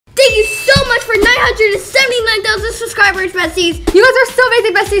179,000 subscribers, besties. You guys are so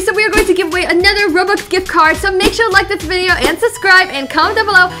amazing, besties. So we are going to give away another Roblox gift card. So make sure to like this video and subscribe and comment down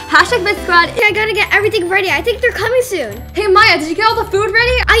below. #BitSquad. Okay, I gotta get everything ready. I think they're coming soon. Hey, Maya, did you get all the food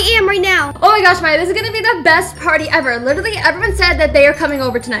ready? I am right now. Oh my gosh, Maya, this is gonna be the best party ever. Literally, everyone said that they are coming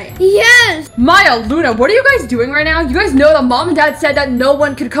over tonight. Yes. Maya, Luna, what are you guys doing right now? You guys know that mom and dad said that no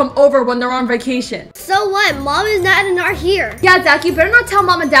one could come over when they're on vacation. So what? Mom and dad are not here. Yeah, Zach, you better not tell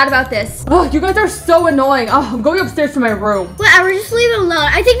mom and dad about this. Oh, you guys are so annoying. Oh, I'm going upstairs to my room. Whatever, just leave them alone.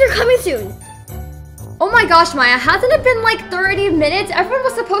 I think they're coming soon. Oh my gosh, Maya, hasn't it been like 30 minutes? Everyone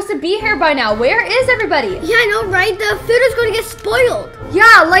was supposed to be here by now. Where is everybody? Yeah, I know, right? The food is going to get spoiled.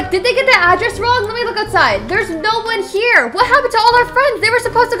 Yeah, like, did they get the address wrong? Let me look outside. There's no one here. What happened to all our friends? They were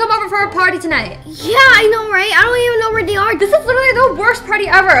supposed to come over for a party tonight. Yeah, I know, right? I don't even know where they are. This is literally the worst party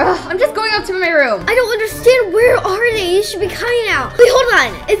ever. Ugh, I'm just going up to my room. I don't understand. Where are they? They should be coming out. Wait, hold on.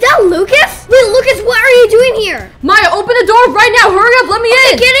 Is that Lucas? Wait, Lucas, what are you doing here? Maya, open the door right now. Hurry up. Let me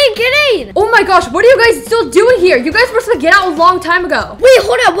in. Get in, get in. Oh my gosh, what are you guys still doing here? You guys were supposed to get out a long time ago. Wait,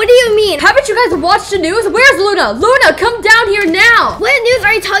 hold up. What do you mean? Haven't you guys watched the news? Where's Luna? Luna, come down here now. What news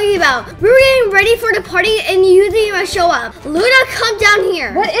are you talking about? We were getting ready for the party and you didn't even show up. Luna, come down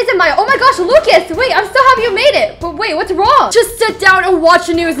here. What is it, Maya? Oh my gosh, Lucas. Wait, I'm so happy you made it. But wait, what's wrong? Just sit down and watch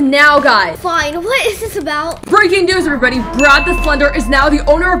the news now, guys. Fine. What is this about? Breaking news, everybody. Brad the Slender is now the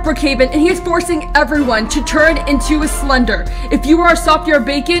owner of Brookhaven, and he is forcing everyone to turn into a Slender. If you are a softie or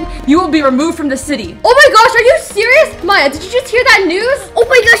bacon, you will be removed from the city. Oh my gosh, are you serious? Maya, did you just hear that news? Oh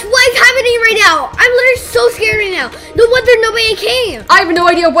my gosh, what is happening right now? I'm literally so scared right now. No wonder nobody came. I have no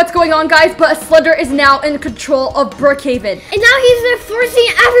idea what's going on, guys, but a Slender is now in control of Brookhaven. And now he's forcing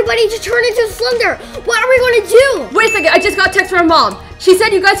everybody to turn into a Slender. What are we going to do? Wait a second, I just got a text from my mom. She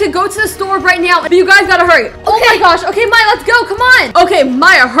said you guys could go to the store right now, but you guys gotta hurry. Okay. Oh my gosh. Okay, Maya, let's go. Come on. Okay,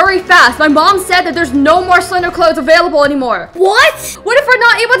 Maya, hurry fast. My mom said that there's no more Slender clothes available anymore. What? What if we're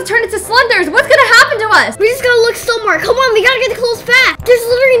not able to turn into Slenders? What's gonna happen to us? We just gotta look somewhere. Come on, we gotta get the clothes fast. There's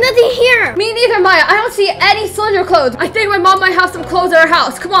literally nothing here. Me neither, Maya. I don't see any Slender clothes. I think my mom might have some clothes at her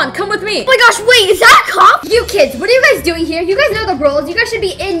house. Come on, come with me. Oh my gosh, wait, is that a cop? You kids, what are you guys doing here? You guys know the rules. You guys should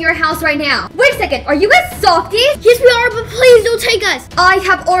be in your house right now. Wait a second, are you guys softies? Yes, we are, but please don't take us. I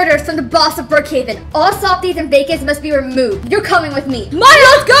have orders from the boss of Brookhaven. All softies and bacons must be removed. You're coming with me. Maya,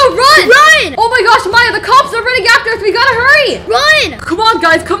 let's go! Run! Run! Oh my gosh, Maya, the cops are running after us. We gotta hurry! Run! Come on,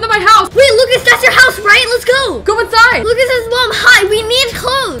 guys, come to my house. Wait, Lucas, that's your house, right? Let's go. Go inside. Lucas's mom, hi, we need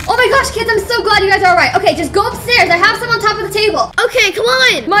clothes. Oh my gosh, kids, I'm so glad you guys are alright. Okay, just go upstairs. I have some on top of the table. Okay, come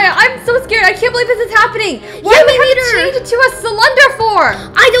on. Maya, I'm so scared. I can't believe this is happening. Why yeah, do we have to change it to a Slender for?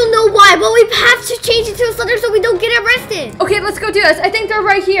 I don't know why, but we have to change it to a Slender so we don't get arrested. Okay, let's go do this. I think they're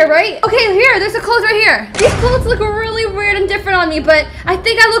right here, right? Okay, here, there's the clothes right here. These clothes look really weird and different on me, but I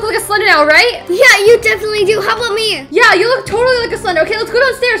think I look like a Slender now, right? Yeah, you definitely do. How about me? Yeah, you look totally like a Slender. Okay, let's go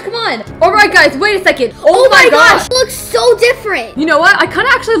downstairs. Come on. All right, guys, wait a second. Oh my gosh. It looks so different. You know what? I kind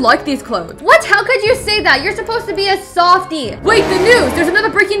of actually like these clothes. What? How could you say that? You're supposed to be a softie. Wait, the news. There's another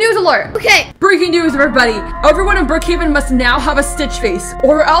breaking news alert. Okay. Breaking news, everybody. Everyone in Brookhaven must now have a Stitch face,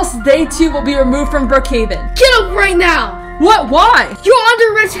 or else they too will be removed from Brookhaven. Get up right now. What? Why? You're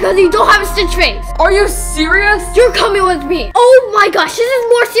under arrest because you don't have a Stitch face. Are you serious? You're coming with me. Oh my gosh, this is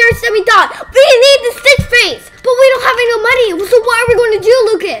more serious than we thought. We need the Stitch face. But we don't have any money, so what are we going to do,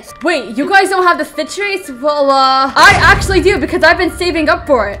 Lucas? Wait, you guys don't have the Stitch face? Well, I actually do because I've been saving up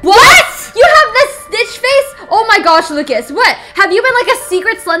for it. What? You have the Stitch face? Oh my gosh, Lucas. What? Have you been like a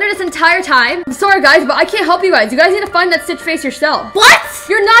secret Slender this entire time? I'm sorry, guys, but I can't help you guys. You guys need to find that Stitch face yourself. What?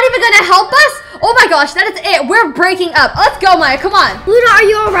 You're not even gonna help us? Oh my gosh, that is it. We're breaking up. Let's go, Maya. Come on. Luna, are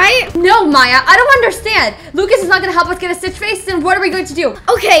you alright? No, Maya. I don't understand. Lucas is not gonna help us get a Stitch face, then what are we going to do?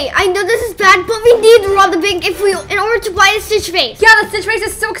 Okay, I know this is bad, but we need to rob the bank in order to buy a Stitch face. Yeah, the Stitch face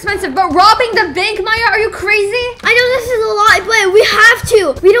is so expensive, but robbing the bank, Maya, are you crazy? I know this is a lot, but we have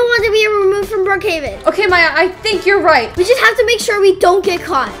to. We don't want to be removed from Brookhaven. Okay, Maya, I think you're right. We just have to make sure we don't get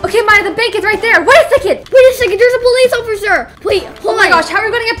caught. Okay, Maya, the bank is right there. Wait a second. Wait a second, there's a police officer. Wait, hold on. Oh my gosh, how are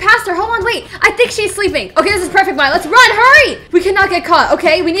we going to get past her? Hold on, wait. I think she's sleeping. Okay, this is perfect, Maya. Let's run, hurry. We cannot get caught,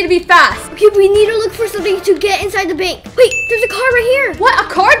 okay? We need to be fast. Okay, we need to look for something to get inside the bank. Wait, there's a car right here. What, a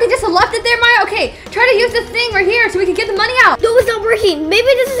card? They just left it there, Maya? Okay, try to use this thing right here so we can get the money out. No, it's not working. Maybe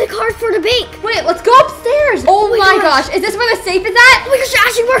this is a card for the bank. Wait, let's go upstairs. Oh my gosh. Is this where the safe is at? Oh my gosh, it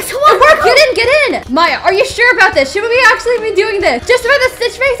actually works. Come on. It worked. Get in. Maya, are you sure about this? Should we actually be doing this? Just for the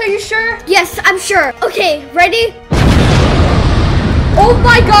Stitch face, are you sure? Yes, I'm sure. Okay, ready? Oh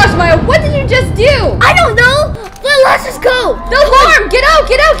my gosh, Maya, what did you just do? I don't know. Well, let's just go. The alarm! Get out!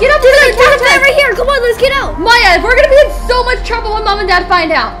 Get out! Get out! There's a right here. Come on, let's get out. Maya, we're gonna be in so much trouble when Mom and Dad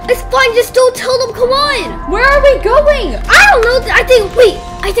find out. It's fine. Just don't tell them. Come on. Where are we going? I don't know. I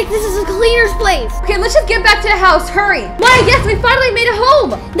think this is a cleaner's place. Okay, let's just get back to the house. Hurry. Maya, yes, we finally made it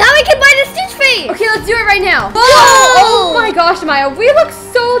home. Now we can buy the Stitch face. Okay, let's do it right now. Whoa! Oh my gosh, Maya, we look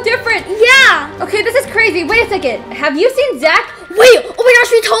so different. Yeah. Okay, this is crazy. Wait a second. Have you seen Zach? Wait. Oh my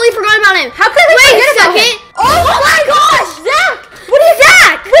gosh, we totally forgot about him. How could we forget about him? Oh my gosh, Zach! What is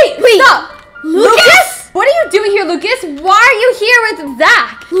Zach? Wait, stop. Lucas? What are you doing here, Lucas? Why are you here with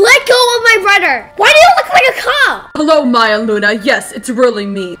Zach? Let go of my brother. Why do you look like a cop? Hello, Maya and Luna. Yes, it's really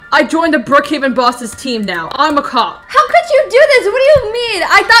me. I joined the Brookhaven boss's team now. I'm a cop. How could you do this? What do you mean?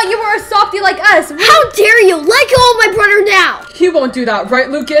 I thought you were a softie like us. How dare you? Let go of my brother now. He won't do that, right,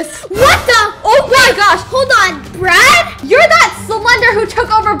 Lucas? What the? Oh my gosh. Hold on, Brad? You're that Slender who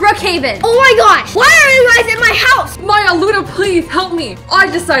took over Brookhaven. Oh my gosh. Why are you guys in my house? Maya, Luna, please help me. I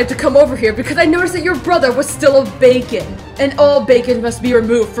decided to come over here because I noticed that your brother was still a bacon. And all bacon must be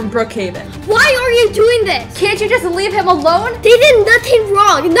removed from Brookhaven. Why are you doing this? Can't you just leave him alone? They did nothing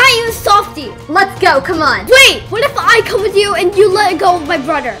wrong. Not even softie. Let's go. Come on. Wait. What if I come with you and you let go of my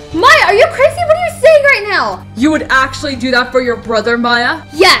brother? Maya, are you crazy? What are you saying right now? You would actually do that for your brother, Maya?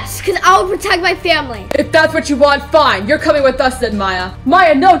 Yes, because I will protect my family. If that's what you want, fine. You're coming with us then, Maya.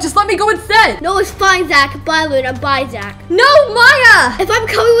 Maya, no, just let me go instead. No, it's fine, Zach. Bye, Luna. Bye, Zach. No, Maya! If I'm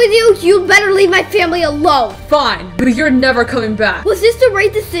coming with you, you better leave my family alone. Fine, but you're never coming back. Was this the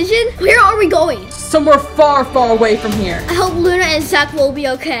right decision? Where are we going? Somewhere far, far away from here. I hope Luna and Zach will be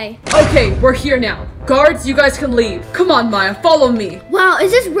okay. Okay, we're here now. Guards, you guys can leave. Come on, Maya, follow me. Wow,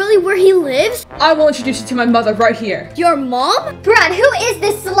 is this really where he lives? I will introduce you to my mother right here. Your mom? Brad, who is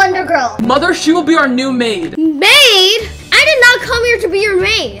this Slender girl? Mother, she will be our new maid. Maid? I did not come here to be your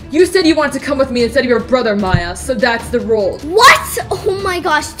maid. You said you wanted to come with me instead of your brother, Maya, so that's the rule. What? Oh my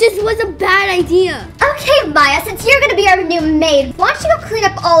gosh, this was a bad idea. Okay, Maya, since you're gonna be our new maid, why don't you go clean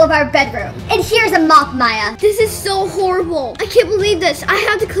up all of our bedroom? And here's a mop, Maya. This is so horrible. I can't believe this. I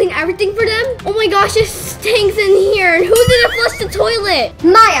have to clean everything for them? Oh my gosh, it stinks in here. And who didn't flush the toilet?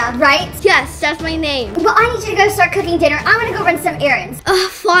 Maya, right? Yes, that's my name. Well, I need you to go start cooking dinner. I'm gonna go run some errands.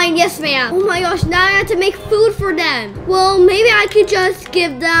 Fine, yes ma'am. Oh my gosh, now I have to make food for them. Well, maybe I could just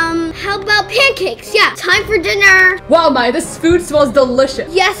give them, how about pancakes? Yeah, time for dinner. Wow, Maya, this food smells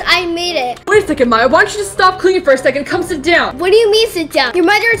delicious. Yes, I made it. Wait a second, Maya, why don't you just stop cleaning for a second? Come sit down. What do you mean sit down? Your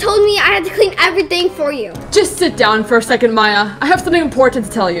mother told me I had to clean everything for you. Just sit down for a second, Maya. I have something important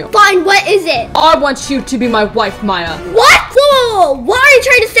to tell you. Fine, what is it? I want you to be my wife, Maya. What? Whoa, why are you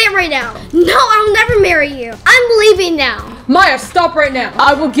trying to say it right now? No, I'll never marry you. I'm leaving now. Maya, stop right now.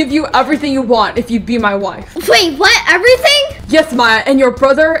 I will give you everything you want if you be my wife. Wait, what? Everything? Yes, Maya, and your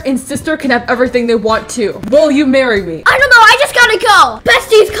brother and sister can have everything they want too. Will you marry me? I don't know, I just gotta go.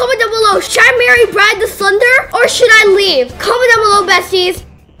 Besties, comment down below. Should I marry Brad the Slender or should I leave? Comment down below, besties.